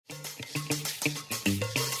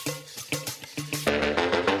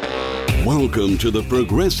Welcome to the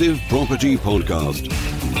Progressive Property Podcast,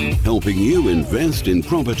 helping you invest in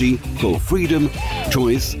property for freedom,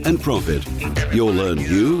 choice and profit. You'll learn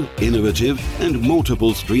new, innovative and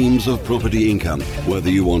multiple streams of property income,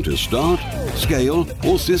 whether you want to start, scale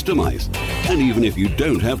or systemize, and even if you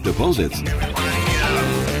don't have deposits.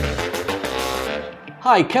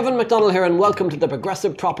 Hi, Kevin McDonald here and welcome to the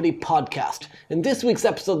Progressive Property Podcast. In this week's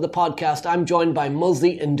episode of the podcast, I'm joined by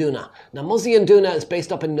Muzzy Nduna. Now, Muzzy Nduna is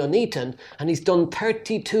based up in Nuneaton and he's done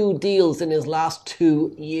 32 deals in his last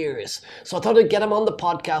 2 years. So I thought I'd get him on the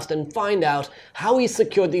podcast and find out how he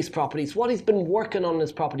secured these properties, what he's been working on in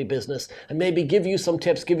his property business, and maybe give you some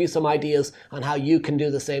tips, give you some ideas on how you can do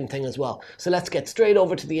the same thing as well. So let's get straight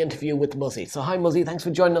over to the interview with Muzzy. So hi Muzzy, thanks for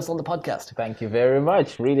joining us on the podcast. Thank you very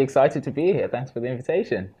much. Really excited to be here. Thanks for the invitation.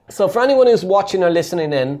 So for anyone who's watching or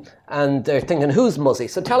listening in and they're thinking, who's Muzzy?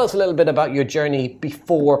 So tell us a little bit about your journey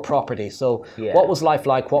before property. So What was life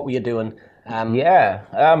like? What were you doing?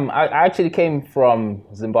 I actually came from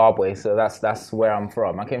Zimbabwe, so that's where I'm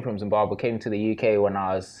from. I came from Zimbabwe, came to the UK when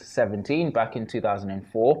I was 17, back in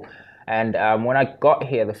 2004. And when I got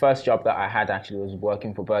here, the first job that I had actually was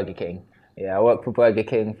working for Burger King. Yeah, I worked for Burger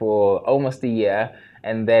King for almost a year,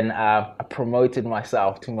 and then I promoted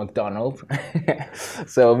myself to McDonald's.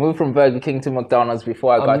 So I moved from Burger King to McDonald's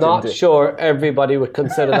before I got into... I'm not sure everybody would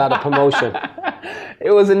consider that a promotion.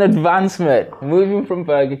 It was an advancement, moving from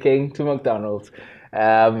Burger King to McDonald's.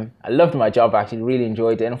 I loved my job, actually, really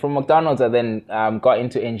enjoyed it. And from McDonald's, I then got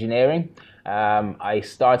into engineering. I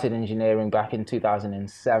started engineering back in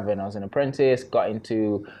 2007. I was an apprentice, got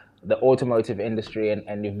into the automotive industry,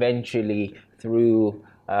 and eventually through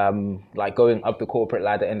going up the corporate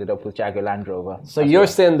ladder, ended up with Jaguar Land Rover. So you're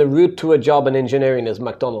saying the route to a job in engineering is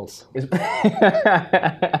McDonald's?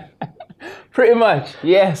 Pretty much,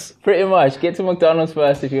 yes, pretty much. Get to McDonald's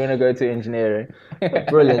first if you want to go to engineering.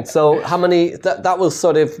 Brilliant. So how many, that was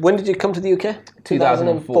sort of, when did you come to the UK?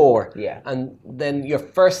 2004. Yeah. And then your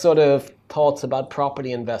first sort of thoughts about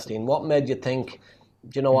property investing, what made you think,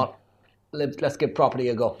 do you know what? Let's give property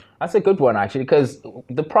a go. That's a good one, actually, because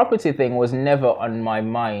the property thing was never on my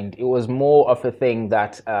mind. It was more of a thing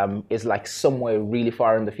that is like somewhere really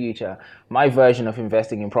far in the future. My version of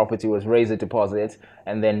investing in property was raise a deposit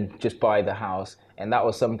and then just buy the house. And that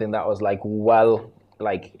was something that was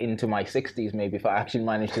into my 60s, maybe, if I actually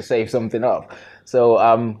managed to save something up.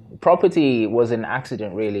 So property was an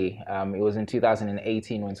accident, really. It was in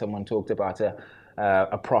 2018 when someone talked about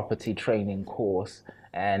a property training course.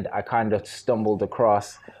 And I kind of stumbled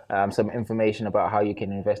across some information about how you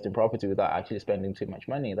can invest in property without actually spending too much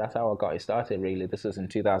money. That's how I got it started, really. This was in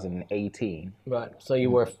 2018. Right. So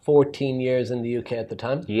you were 14 years in the UK at the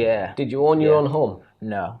time? Yeah. Did you own your own home?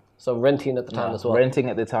 No. So renting at the time as well? Renting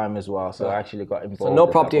at the time as well. So I actually got involved. So no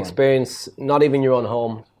property experience, not even your own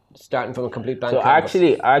home, starting from a complete blank canvas.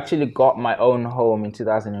 I actually got my own home in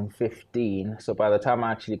 2015. So by the time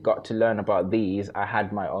I actually got to learn about these, I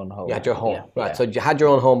had my own home. You had your home, yeah, right? Yeah. So you had your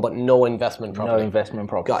own home, but no investment property. No investment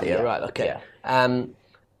property. Got you, yeah. right? Okay. Yeah.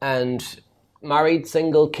 And married,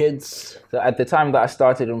 single, kids. So at the time that I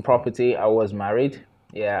started in property, I was married.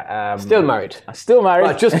 Yeah. Still married. Still married.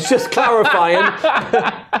 Right, just clarifying.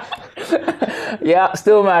 Yeah,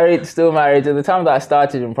 still married. At the time that I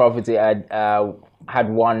started in property, I had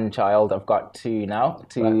one child. I've got two now,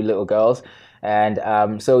 two little girls. And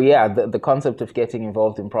the concept of getting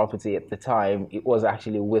involved in property at the time, it was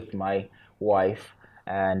actually with my wife.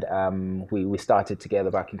 And we started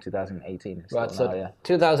together back in 2018. Right, so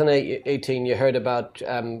 2018, you heard about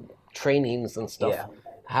trainings and stuff. Yeah.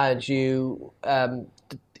 Had you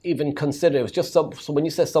even considered, it was just so when you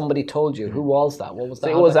say somebody told you, who was that? What was that?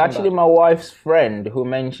 So it was actually my wife's friend who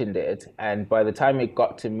mentioned it, and by the time it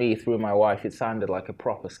got to me through my wife, it sounded like a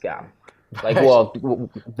proper scam. Like, well,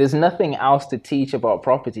 there's nothing else to teach about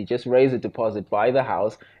property. Just raise a deposit, buy the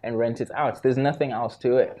house, and rent it out. There's nothing else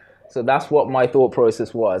to it. So that's what my thought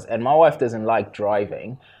process was. And my wife doesn't like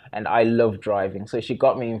driving, and I love driving. So she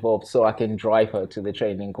got me involved so I can drive her to the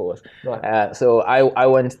training course. Right. So I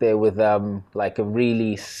went there with like a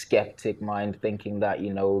really skeptic mind, thinking that,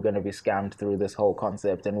 we're going to be scammed through this whole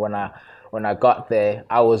concept. And when I got there,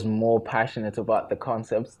 I was more passionate about the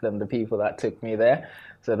concepts than the people that took me there.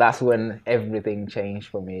 So that's when everything changed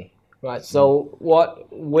for me. Right. So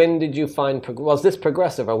when did you find, was this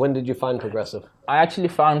Progressive, or when did you find Progressive? I actually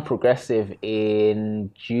found Progressive in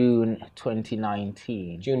June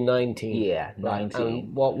 2019. June 19? Yeah, 19.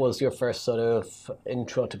 And what was your first sort of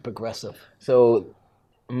intro to Progressive? So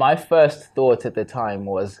my first thought at the time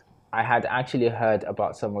was I had actually heard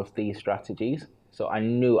about some of these strategies. So I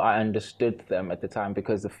knew I understood them at the time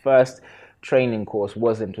because the first training course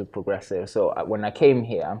wasn't with Progressive. So when I came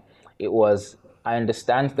here, it was, I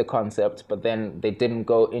understand the concept, but then they didn't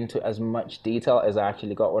go into as much detail as I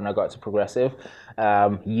actually got when I got to Progressive,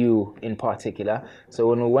 you in particular. So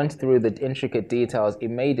when we went through the intricate details, it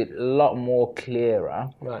made it a lot more clearer.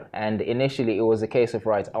 Right. And initially it was a case of,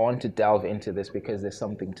 right, I want to delve into this because there's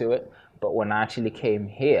something to it. But when I actually came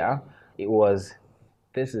here, it was,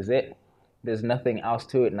 this is it. There's nothing else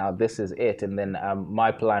to it now. This is it. And then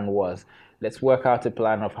my plan was, let's work out a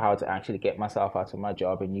plan of how to actually get myself out of my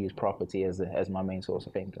job and use property as my main source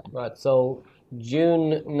of income. Right. So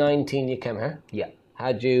June 19, you came here. Yeah.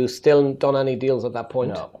 Had you still done any deals at that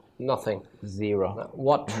point? No. Nothing. Zero.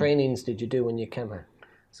 What trainings did you do when you came here?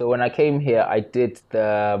 So when I came here, I did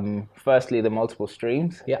firstly the multiple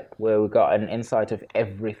streams, where we got an insight of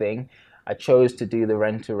everything. I chose to do the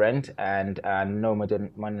rent-to-rent and no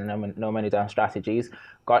money down strategies.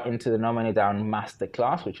 Got into the no money down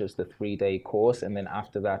masterclass, which was the 3-day course, and then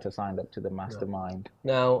after that, I signed up to the mastermind.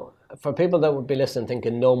 Now, for people that would be listening,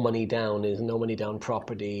 thinking no money down is no money down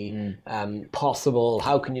property possible?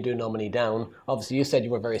 How can you do no money down? Obviously, you said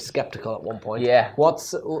you were very skeptical at one point. Yeah. What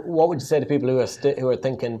would you say to people who are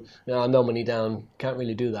thinking, no money down, can't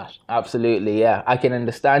really do that? Absolutely, yeah. I can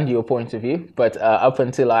understand your point of view, but up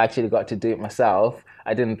until I actually got to do it myself,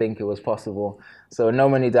 I didn't think it was possible. So no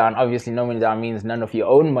money down, obviously no money down means none of your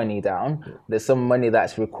own money down. There's some money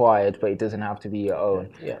that's required, but it doesn't have to be your own.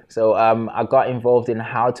 Yeah. So I got involved in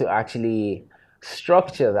how to actually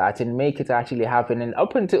structure that and make it actually happen. And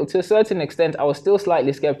up until, to a certain extent, I was still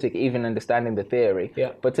slightly skeptic, even understanding the theory.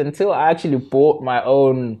 Yeah. But until I actually bought my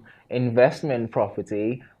own investment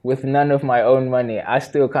property with none of my own money, I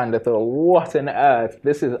still kind of thought, what on earth?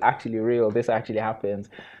 This is actually real. This actually happens.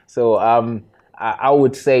 So I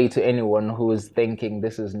would say to anyone who is thinking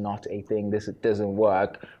this is not a thing, this doesn't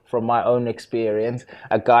work, from my own experience,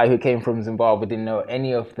 a guy who came from Zimbabwe didn't know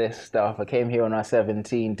any of this stuff. I came here when I was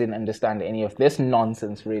 17, didn't understand any of this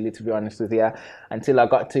nonsense, really, to be honest with you, until I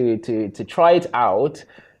got to try it out.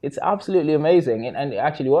 It's absolutely amazing, and it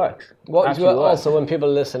actually works. Also, when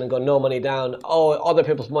people listen and go, no money down, other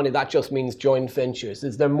people's money, that just means joint ventures.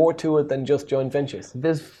 Is there more to it than just joint ventures?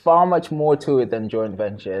 There's far much more to it than joint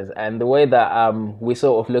ventures. And the way that we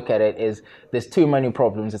sort of look at it is there's too many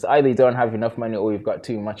problems. It's either you don't have enough money or you've got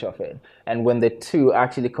too much of it. And when the two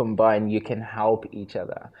actually combine, you can help each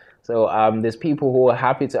other. So there's people who are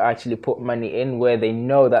happy to actually put money in where they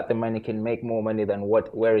know that the money can make more money than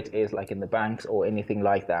where it is, like in the banks or anything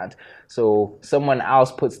like that. So someone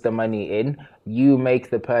else puts the money in, you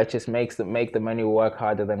make the purchase, make the money work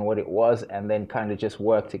harder than what it was, and then kind of just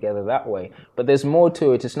work together that way. But there's more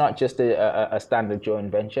to it. It's not just a standard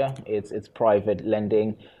joint venture. It's private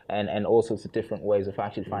lending and all sorts of different ways of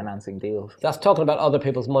actually financing deals. That's talking about other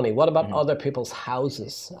people's money. What about other people's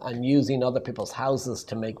houses and using other people's houses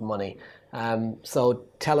to make money? So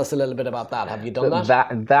tell us a little bit about that. Have you done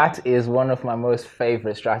that? That is one of my most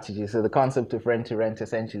favorite strategies. So the concept of rent-to-rent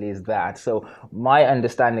essentially is that. So my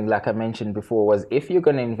understanding, like I mentioned before, was if you're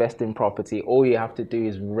going to invest in property, all you have to do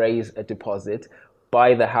is raise a deposit,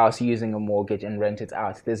 buy the house using a mortgage and rent it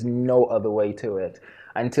out. There's no other way to it.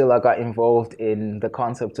 Until I got involved in the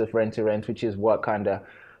concept of rent-to-rent, which is what kind of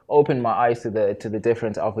opened my eyes to the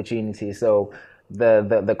different opportunities. So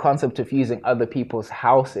the concept of using other people's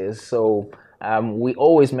houses. So we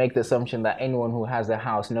always make the assumption that anyone who has a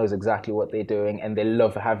house knows exactly what they're doing and they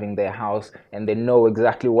love having their house and they know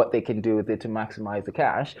exactly what they can do with it to maximize the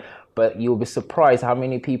cash. But you'll be surprised how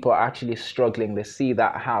many people are actually struggling. They see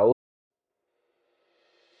that house.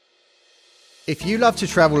 If you love to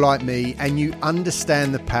travel like me and you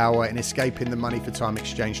understand the power in escaping the money for time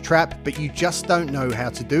exchange trap, but you just don't know how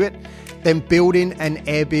to do it, then building an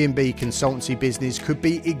Airbnb consultancy business could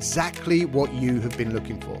be exactly what you have been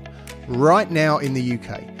looking for. Right now in the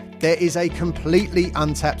UK, there is a completely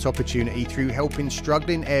untapped opportunity through helping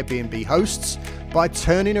struggling Airbnb hosts by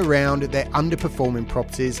turning around their underperforming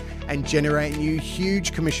properties and generating you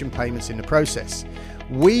huge commission payments in the process.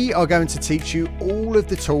 We are going to teach you all of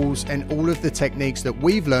the tools and all of the techniques that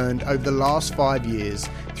we've learned over the last 5 years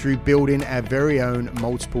through building our very own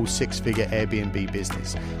multiple six-figure Airbnb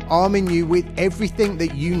business, arming you with everything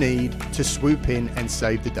that you need to swoop in and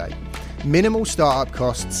save the day. Minimal startup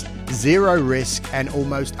costs, zero risk, and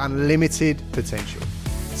almost unlimited potential.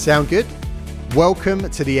 Sound good? Welcome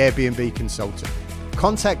to the Airbnb Consultant.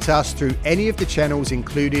 Contact us through any of the channels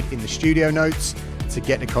included in the studio notes to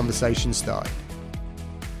get the conversation started.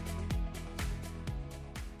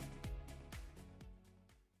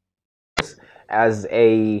 As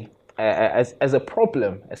as a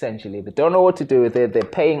problem, essentially. They don't know what to do with it. They're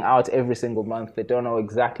paying out every single month. They don't know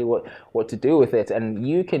exactly what to do with it. And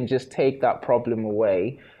you can just take that problem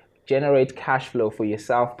away, generate cash flow for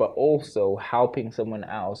yourself, but also helping someone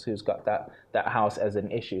else who's got that house as an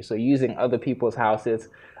issue. So using other people's houses,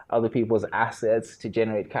 other people's assets to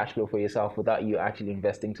generate cash flow for yourself without you actually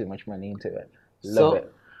investing too much money into it. Love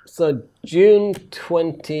it. So June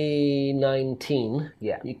 2019,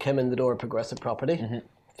 Yeah. you came in the door of Progressive Property.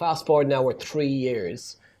 Fast forward now, we're 3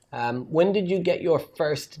 years. When did you get your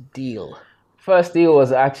first deal? First deal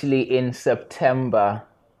was actually in September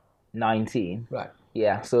 19. Right.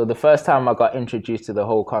 Yeah, so the first time I got introduced to the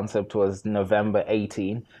whole concept was November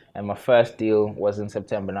 18, and my first deal was in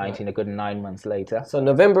September 19, a good 9 months later. So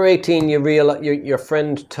November 18, you realize your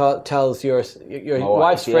friend tells your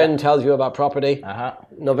wife's friend tells you about property.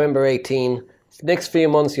 November 18. Next few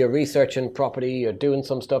months, you're researching property. You're doing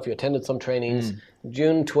some stuff. You attended some trainings.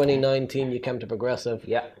 June 2019, you came to Progressive.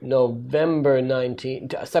 Yeah.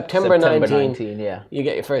 September 19, yeah. you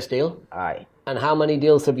get your first deal. Aye. And how many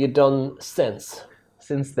deals have you done since?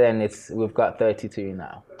 Since then, we've got 32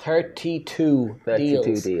 now. 32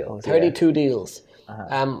 deals. 32 deals.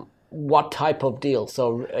 What type of deal?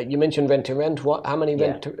 So you mentioned rent to rent. How many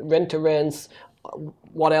rent to rents?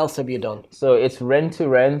 What else have you done? So it's rent to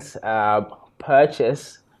rent,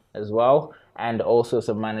 purchase as well, and also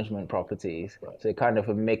some management properties. Right. So kind of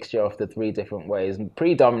a mixture of the three different ways,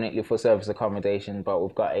 predominantly for service accommodation, but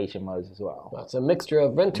we've got HMOs as well. Right, so a mixture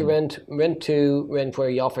of rent to rent, rent to rent where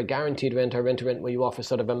you offer guaranteed rent, or rent to rent where you offer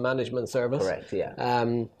sort of a management service. Correct, yeah.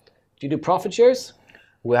 Do you do profit shares?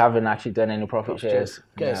 We haven't actually done any profit shares.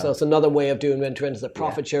 Okay, so it's another way of doing rent to rent is a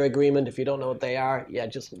profit share agreement. If you don't know what they are,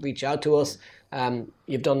 just reach out to us.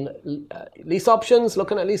 You've done lease options,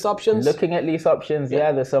 looking at lease options? Looking at lease options,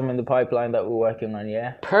 there's some in the pipeline that we're working on,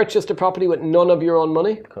 Purchased a property with none of your own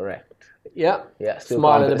money? Correct. Yeah. Still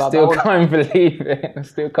Smiling about that one. Can't believe it.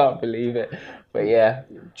 Still can't believe it. But yeah.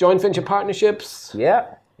 Joint venture partnerships?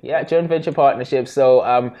 Yeah, joint venture partnership. So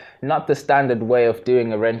not the standard way of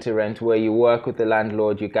doing a rent-to-rent where you work with the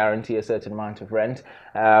landlord, you guarantee a certain amount of rent.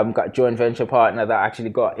 Got joint venture partner that actually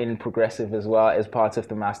got in Progressive as well as part of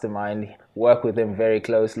the mastermind. Work with him very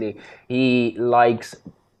closely. He likes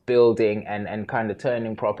building and kind of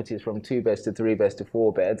turning properties from 2 beds to 3 beds to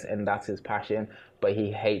 4 beds, and that's his passion, but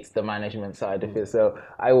he hates the management side of it. So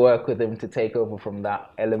I work with him to take over from that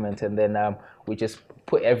element, and then we just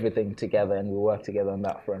put everything together and we work together on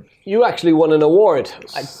that front. You actually won an award.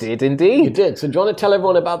 I did indeed. You did. So do you want to tell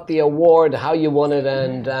everyone about the award, how you won it,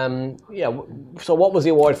 and so what was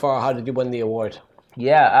the award for? How did you win the award?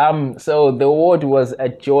 So the award was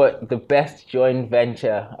the best joint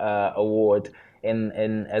venture award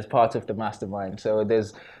in as part of the mastermind. So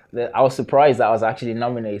I was surprised that I was actually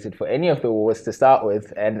nominated for any of the awards to start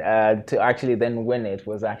with, and to actually then win it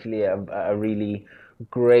was actually a really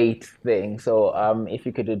great thing. So if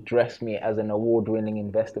you could address me as an award-winning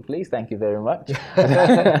investor, please. Thank you very much.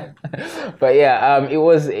 But it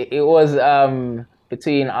was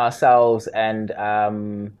between ourselves and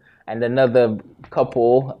another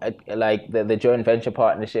couple, like the joint venture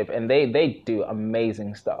partnership, and they do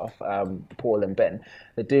amazing stuff. Paul and Ben,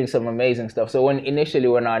 they're doing some amazing stuff. So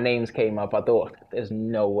when our names came up, I thought there's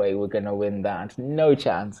no way we're gonna win that, no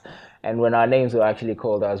chance. And when our names were actually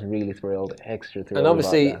called, I was really thrilled, extra thrilled. And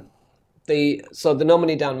obviously, about that. the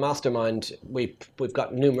Nominee Down Mastermind, we've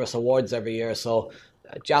got numerous awards every year. So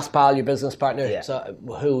Jaspal, your business partner,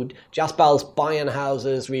 Jaspal's buying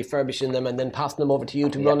houses, refurbishing them, and then passing them over to you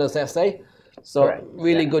to run as SA. So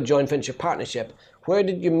really good joint venture partnership. Where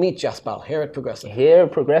did you meet Jaspal? Here at Progressive? Here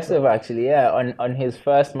at Progressive, actually, on his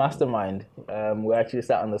first mastermind. We actually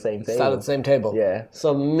sat on the same table. Sat at the same table? Yeah.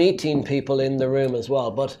 So meeting people in the room as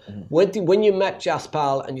well. But when you met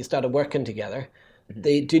Jaspal and you started working together,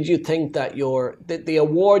 did you think that the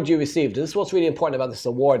award you received, this is what's really important about this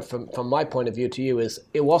award from my point of view to you, is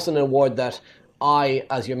it wasn't an award that I,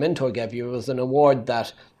 as your mentor, gave you. It was an award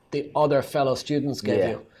that the other fellow students gave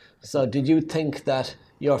you. So did you think that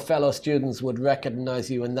your fellow students would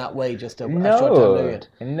recognize you in that way, just a short time period?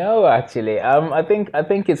 No, actually. I think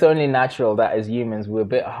it's only natural that as humans we're a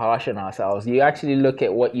bit harsh on ourselves. You actually look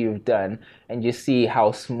at what you've done and you see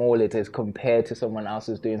how small it is compared to someone else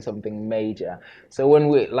who's doing something major. So when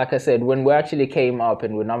we actually came up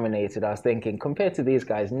and were nominated, I was thinking, compared to these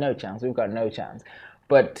guys, no chance. We've got no chance.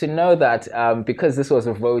 But to know that because this was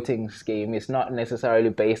a voting scheme, it's not necessarily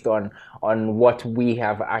based on what we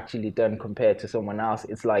have actually done compared to someone else.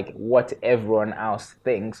 It's like what everyone else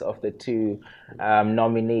thinks of the two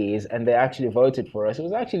nominees, and they actually voted for us. It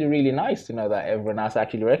was actually really nice to know that everyone else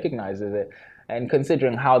actually recognizes it. And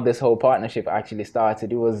considering how this whole partnership actually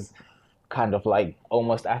started, it was kind of like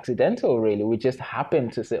almost accidental, really. We just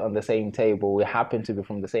happened to sit on the same table. We happened to be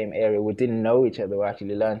from the same area. We didn't know each other. We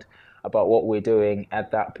actually learned about what we're doing at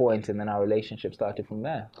that point, and then our relationship started from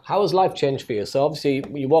there. How has life changed for you? So obviously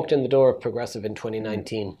you walked in the door of Progressive in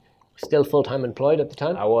 2019. Still full-time employed at the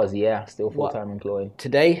time? I was, yeah, still full-time employed.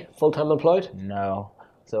 Today, full-time employed? No.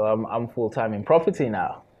 So I'm full-time in property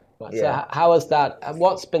now. Right. So how is that?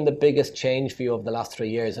 What's been the biggest change for you over the last 3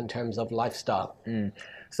 years in terms of lifestyle?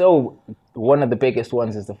 So one of the biggest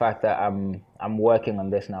ones is the fact that I'm working on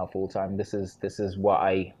this now full-time. This is what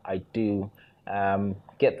I do.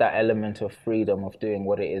 Get that element of freedom of doing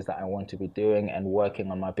what it is that I want to be doing and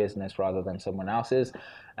working on my business rather than someone else's.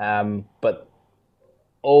 But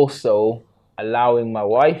also allowing my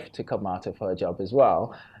wife to come out of her job as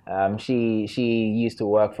well. She used to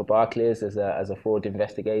work for Barclays as a fraud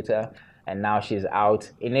investigator, and now she's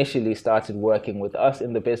out. Initially started working with us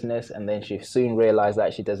in the business, and then she soon realized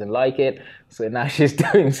that she doesn't like it. So now she's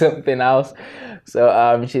doing something else.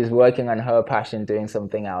 So she's working on her passion, doing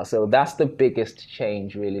something else. So that's the biggest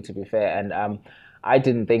change, really, to be fair. And I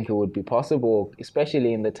didn't think it would be possible,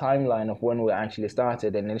 especially in the timeline of when we actually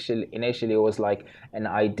started. And initially it was like an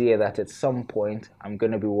idea that at some point I'm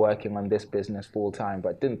going to be working on this business full time,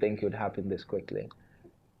 but didn't think it would happen this quickly.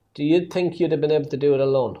 Do you think you'd have been able to do it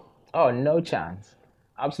alone? Oh, no chance.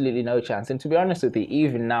 Absolutely no chance. And to be honest with you,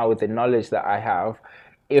 even now with the knowledge that I have,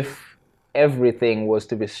 if everything was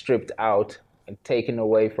to be stripped out and taken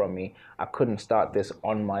away from me, I couldn't start this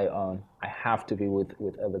on my own. I have to be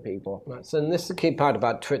with other people. Right. So this is the key part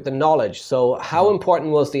about the knowledge. So how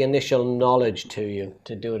important was the initial knowledge to you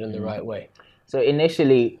to do it in the right way? So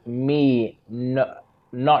initially, me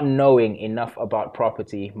not knowing enough about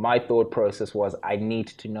property, my thought process was I need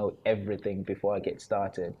to know everything before I get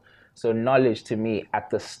started. So knowledge to me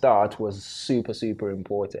at the start was super, super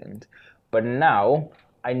important. But now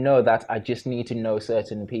I know that I just need to know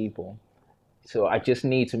certain people. So I just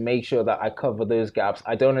need to make sure that I cover those gaps.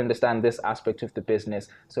 I don't understand this aspect of the business,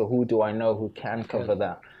 so who do I know who can cover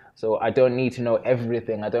that? So I don't need to know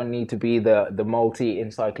everything. I don't need to be the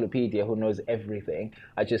multi-encyclopedia who knows everything.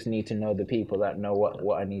 I just need to know the people that know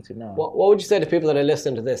what I need to know. What would you say to people that are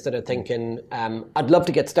listening to this that are thinking, I'd love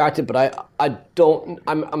to get started, but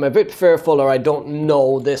I'm a bit fearful, or I don't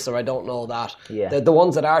know this, or I don't know that. Yeah. They're the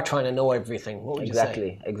ones that are trying to know everything. What would you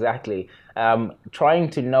say? Exactly. Trying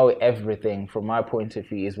to know everything, from my point of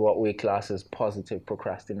view, is what we class as positive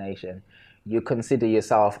procrastination. You consider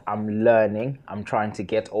yourself, I'm learning, I'm trying to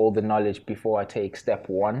get all the knowledge before I take step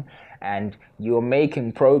one, and you're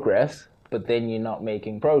making progress, but then you're not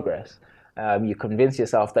making progress. You convince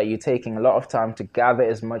yourself that you're taking a lot of time to gather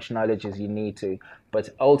as much knowledge as you need to, but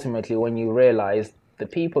ultimately when you realize the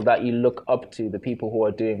people that you look up to, the people who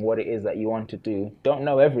are doing what it is that you want to do, don't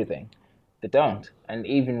know everything. They don't. And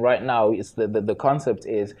even right now, it's the concept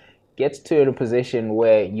is get to a position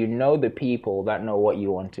where you know the people that know what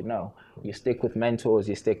you want to know. You stick with mentors,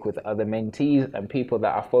 you stick with other mentees and people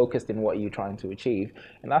that are focused in what you're trying to achieve.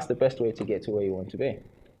 And that's the best way to get to where you want to be.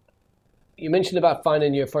 You mentioned about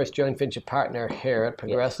finding your first joint venture partner here at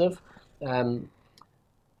Progressive. Yes.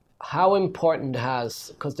 How important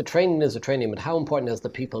because the training is a training, but how important has the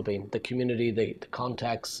people been, the community, the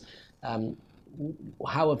contacts?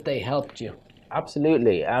 How have they helped you?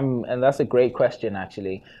 Absolutely. And that's a great question,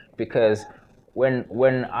 actually, because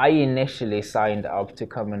when I initially signed up to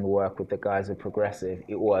come and work with the guys at Progressive,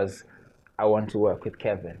 it was, I want to work with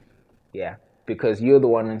Kevin. Yeah. Because you're the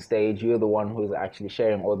one on stage, you're the one who's actually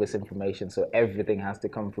sharing all this information, so everything has to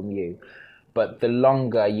come from you. But the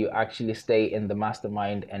longer you actually stay in the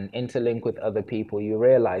mastermind and interlink with other people, you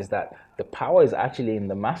realize that the power is actually in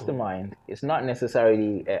the mastermind. It's not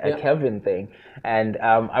necessarily a Kevin thing. And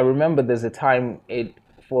I remember there's a time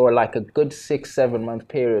for like a good 6-7 month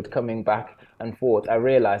period coming back and forth, I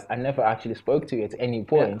realized I never actually spoke to you at any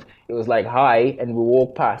point. It was like, hi, and we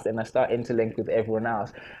walk past and I start interlinked with everyone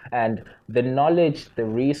else. And the knowledge, the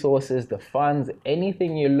resources, the funds,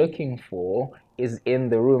 anything you're looking for is in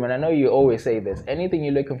the room. And I know you always say this, anything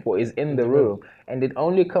you're looking for is in the room. And it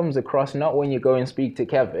only comes across not when you go and speak to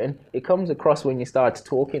Kevin, it comes across when you start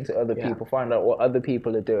talking to other people, find out what other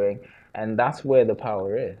people are doing. And that's where the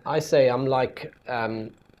power is. I say I'm like,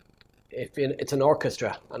 it's an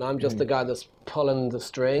orchestra and I'm just the guy that's pulling the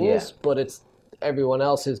strings, but it's everyone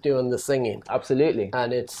else who's doing the singing. Absolutely.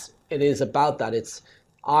 And it is about that.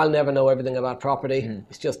 I'll never know everything about property.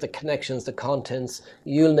 It's just the connections, the contents.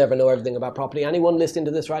 You'll never know everything about property. Anyone listening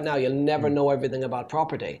to this right now, you'll never know everything about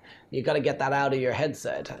property. You got to get that out of your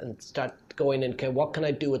headset and start going in, okay, what can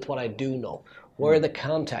I do with what I do know? Where are the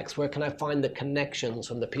contacts? Where can I find the connections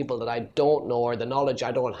from the people that I don't know or the knowledge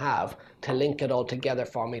I don't have to link it all together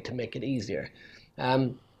for me to make it easier?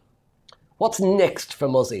 What's next for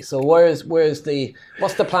Muzzy? So what's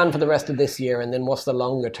the plan for the rest of this year, and then what's the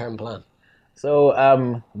longer term plan? So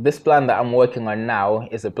this plan that I'm working on now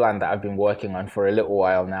is a plan that I've been working on for a little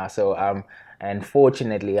while now. So and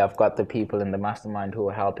fortunately, I've got the people in the mastermind who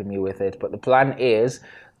are helping me with it. But the plan is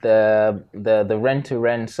the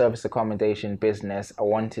rent-to-rent service accommodation business. I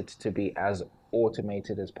want it to be as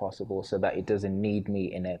automated as possible so that it doesn't need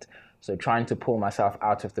me in it. So trying to pull myself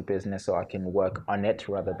out of the business so I can work on it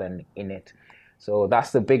rather than in it. So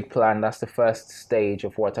that's the big plan. That's the first stage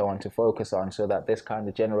of what I want to focus on, so that this kind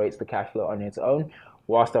of generates the cash flow on its own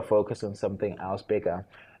whilst I focus on something else bigger.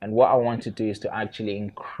 And what I want to do is to actually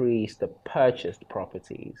increase the purchased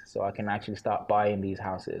properties so I can actually start buying these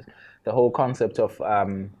houses. The whole concept of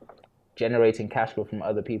generating cash flow from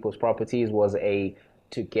other people's properties was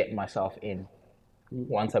to get myself in.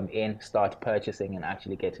 Once I'm in, start purchasing and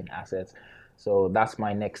actually getting assets. So that's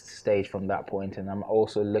my next stage from that point. And I'm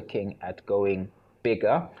also looking at going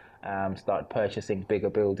bigger, start purchasing bigger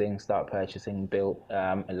buildings, start purchasing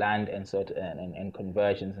land and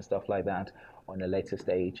conversions and stuff like that on a later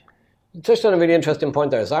stage. You touched on a really interesting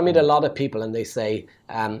point there. So I meet a lot of people and they say,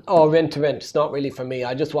 rent to rent, it's not really for me.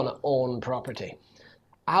 I just want to own property.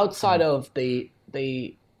 Outside of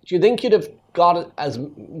do you think you'd have got as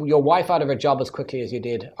your wife out of her job as quickly as you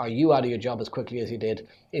did, or you out of your job as quickly as you did,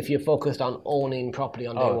 if you focused on owning property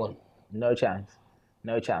on day one? No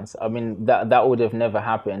chance. I mean, that would have never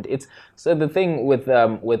happened. So the thing with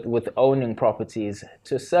owning properties,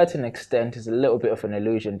 to a certain extent, is a little bit of an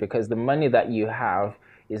illusion, because the money that you have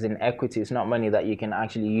is in equity. It's not money that you can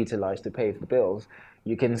actually utilize to pay for the bills.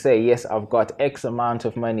 You can say, yes, I've got X amount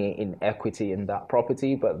of money in equity in that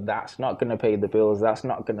property, but that's not going to pay the bills. That's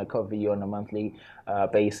not going to cover you on a monthly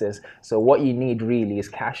basis. So what you need really is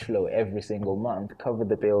cash flow every single month, cover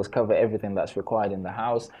the bills, cover everything that's required in the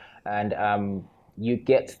house. And you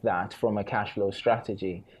get that from a cash flow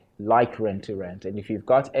strategy like rent to rent. And if you've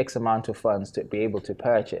got X amount of funds to be able to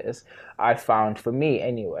purchase, I found, for me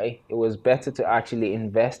anyway, it was better to actually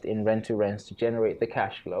invest in rent to rents to generate the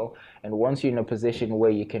cash flow. And once you're in a position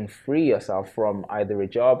where you can free yourself from either a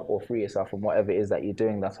job or free yourself from whatever it is that you're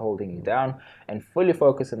doing that's holding you down, and fully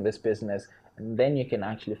focus on this business, and then you can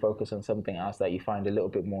actually focus on something else that you find a little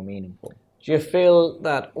bit more meaningful. Do you feel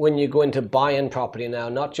that when you go into buying property now,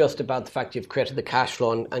 not just about the fact you've created the cash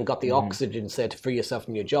flow and got the oxygen, say, to free yourself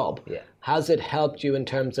from your job, has it helped you in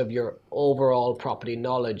terms of your overall property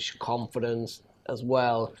knowledge, confidence as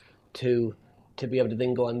well, to be able to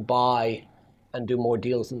then go and buy and do more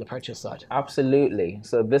deals in the purchase side? Absolutely.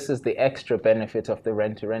 So this is the extra benefit of the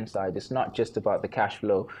rent-to-rent side. It's not just about the cash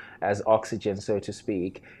flow as oxygen, so to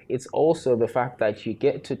speak. It's also the fact that you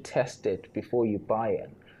get to test it before you buy it.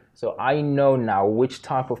 So I know now which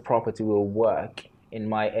type of property will work in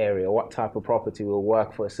my area, what type of property will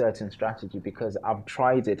work for a certain strategy, because I've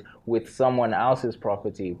tried it with someone else's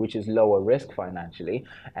property, which is lower risk financially.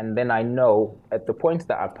 And then I know at the point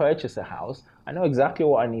that I purchase a house, I know exactly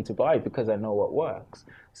what I need to buy because I know what works.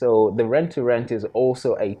 So the rent to rent is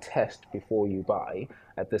also a test before you buy,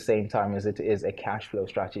 at the same time as it is a cash flow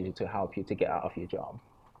strategy to help you to get out of your job.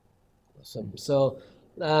 Awesome. So,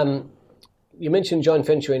 you mentioned joint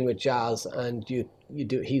venturing with Jazz, and you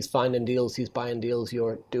do. He's finding deals, he's buying deals.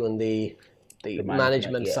 You're doing the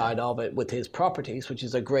management side of it with his properties, which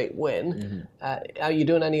is a great win. Are you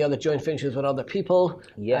doing any other joint ventures with other people?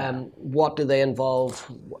 What do they involve?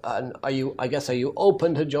 And are you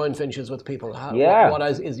open to joint ventures with people? What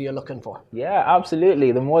is you looking for? Yeah,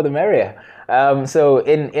 absolutely. The more the merrier. So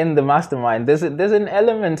in the mastermind, there's an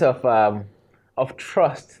element of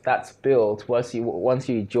trust that's built once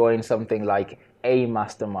you join something like a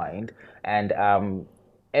mastermind, and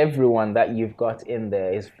everyone that you've got in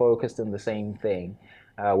there is focused on the same thing.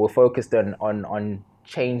 We're focused on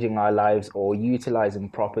changing our lives or utilizing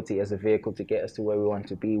property as a vehicle to get us to where we want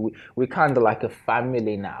to be. We're kind of like a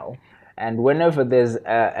family now, and whenever there's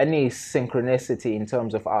any synchronicity in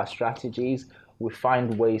terms of our strategies, we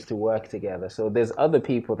find ways to work together. So there's other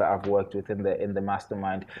people that I've worked with in the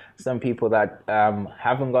mastermind. Some people that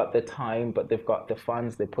haven't got the time, but they've got the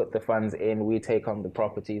funds. They put the funds in. We take on the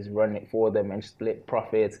properties, run it for them, and split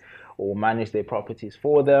profits, or manage their properties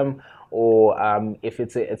for them. Or if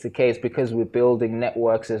it's a case, because we're building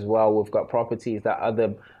networks as well, we've got properties that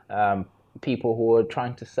other people who are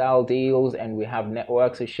trying to sell deals, and we have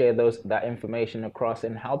networks to share that information across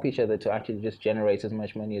and help each other to actually just generate as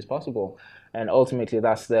much money as possible. And ultimately,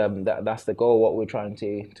 that's the goal, what we're trying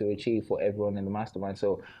to achieve for everyone in the mastermind.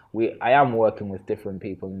 So I am working with different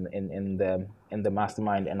people in the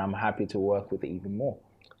mastermind, and I'm happy to work with even more.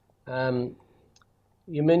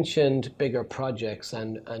 You mentioned bigger projects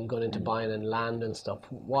and going into buying and land and stuff.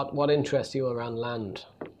 What interests you around land?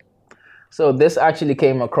 So this actually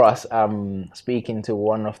came across speaking to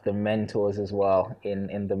one of the mentors as well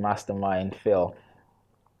in the mastermind, Phil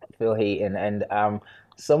Heaton, and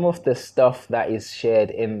some of the stuff that is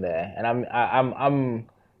shared in there, and I'm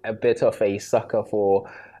a bit of a sucker for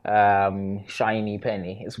shiny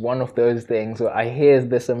penny. It's one of those things where I hear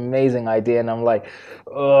this amazing idea and I'm like,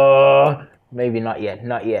 oh, maybe not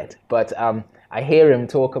yet. But I hear him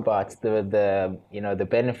talk about the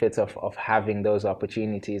benefits of having those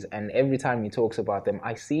opportunities, and every time he talks about them,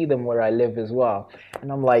 I see them where I live as well,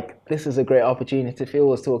 and I'm like, this is a great opportunity. Phil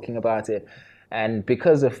was talking about it, and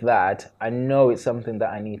because of that, I know it's something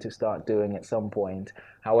that I need to start doing at some point.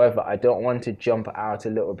 However, I don't want to jump out a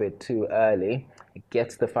little bit too early.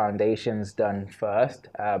 Get the foundations done first,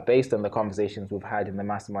 based on the conversations we've had in the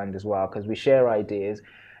mastermind as well, because we share ideas,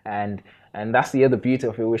 and that's the other beauty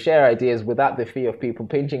of it. We share ideas without the fear of people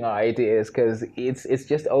pinching our ideas, because it's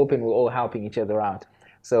just open. We're all helping each other out.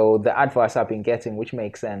 So the advice I've been getting, which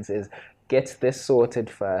makes sense, is get this sorted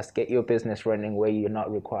first. Get your business running where you're not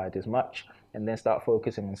required as much, and then start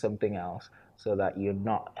focusing on something else so that you're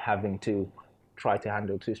not having to try to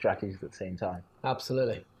handle two strategies at the same time.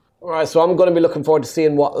 Absolutely. All right, so I'm going to be looking forward to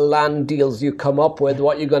seeing what land deals you come up with,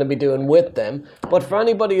 what you're going to be doing with them. But for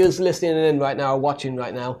anybody who's listening in right now or watching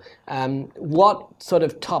right now, what sort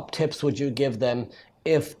of top tips would you give them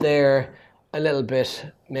if they're a little bit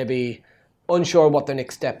maybe unsure what their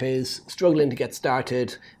next step is, struggling to get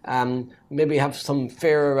started, maybe have some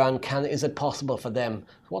fear around, is it possible for them?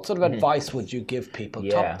 What sort of advice would you give people?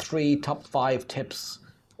 Yeah. Top 3, top 5 tips.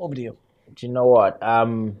 Over to you. Do you know what?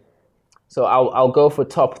 So I'll go for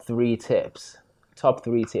top 3 tips.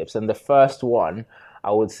 And the first one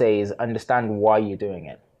I would say is understand why you're doing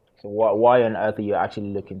it. So why on earth are you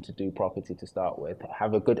actually looking to do property to start with?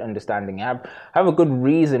 Have a good understanding. Have a good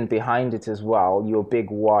reason behind it as well. Your big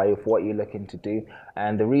why of what you're looking to do.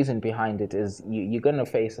 And the reason behind it is you're going to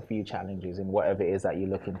face a few challenges in whatever it is that you're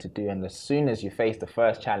looking to do. And as soon as you face the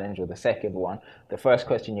first challenge or the second one, the first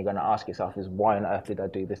question you're going to ask yourself is, why on earth did I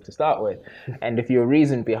do this to start with? And if your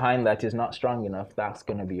reason behind that is not strong enough, that's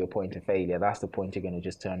going to be your point of failure. That's the point you're going to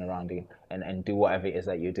just turn around and do whatever it is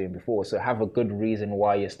that you're doing before. So have a good reason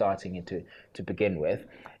why you're starting it to begin with.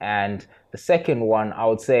 And the second one, I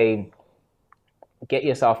would say, get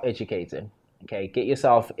yourself educated. Okay, get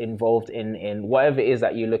yourself involved in whatever it is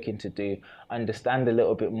that you're looking to do. Understand a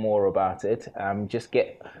little bit more about it. Just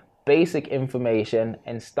get basic information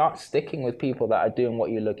and start sticking with people that are doing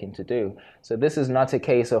what you're looking to do. So this is not a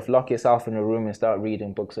case of lock yourself in a room and start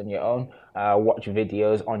reading books on your own, watch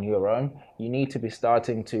videos on your own. You need to be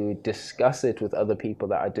starting to discuss it with other people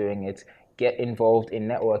that are doing it. Get involved in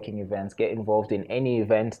networking events, get involved in any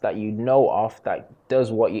event that you know of that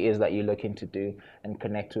does what it is that you're looking to do, and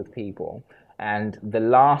connect with people. And the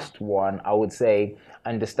last one, I would say,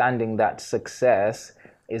 understanding that success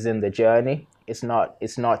is in the journey. It's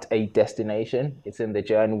not a destination. It's in the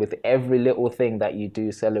journey. With every little thing that you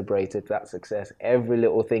do, celebrate it, that success. Every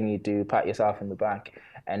little thing you do, pat yourself in the back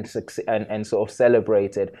and sort of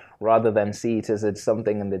celebrate it, rather than see it as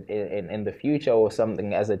something in the future or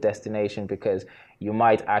something as a destination, because you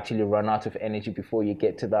might actually run out of energy before you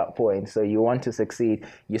get to that point. So you want to succeed.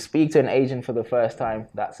 You speak to an agent for the first time,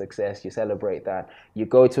 that's success. You celebrate that. You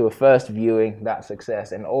go to a first viewing, that's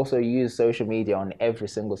success. And also use social media on every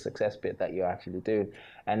single success bit that you actually do.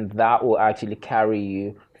 And that will actually carry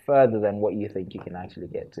you further than what you think you can actually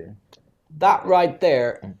get to. That right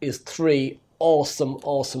there is 3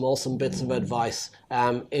 awesome bits of advice.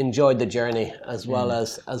 Enjoy the journey as well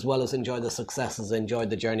as enjoy the successes. Enjoy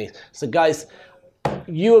the journey. So guys,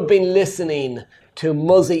 you have been listening to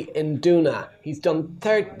Muzzy Nduna. He's done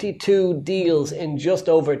 32 deals in just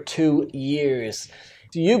over 2 years.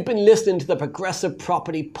 So you've been listening to the Progressive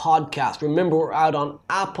Property Podcast. Remember, we're out on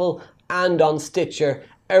Apple and on Stitcher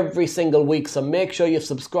every single week, so make sure you've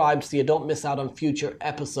subscribed so you don't miss out on future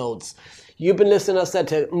episodes. You've been listening, as I said,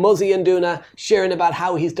 to Muzzy Nduna, sharing about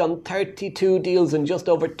how he's done 32 deals in just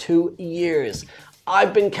over 2 years.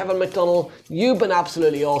 I've been Kevin McDonald. You've been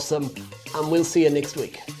absolutely awesome, and we'll see you next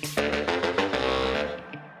week.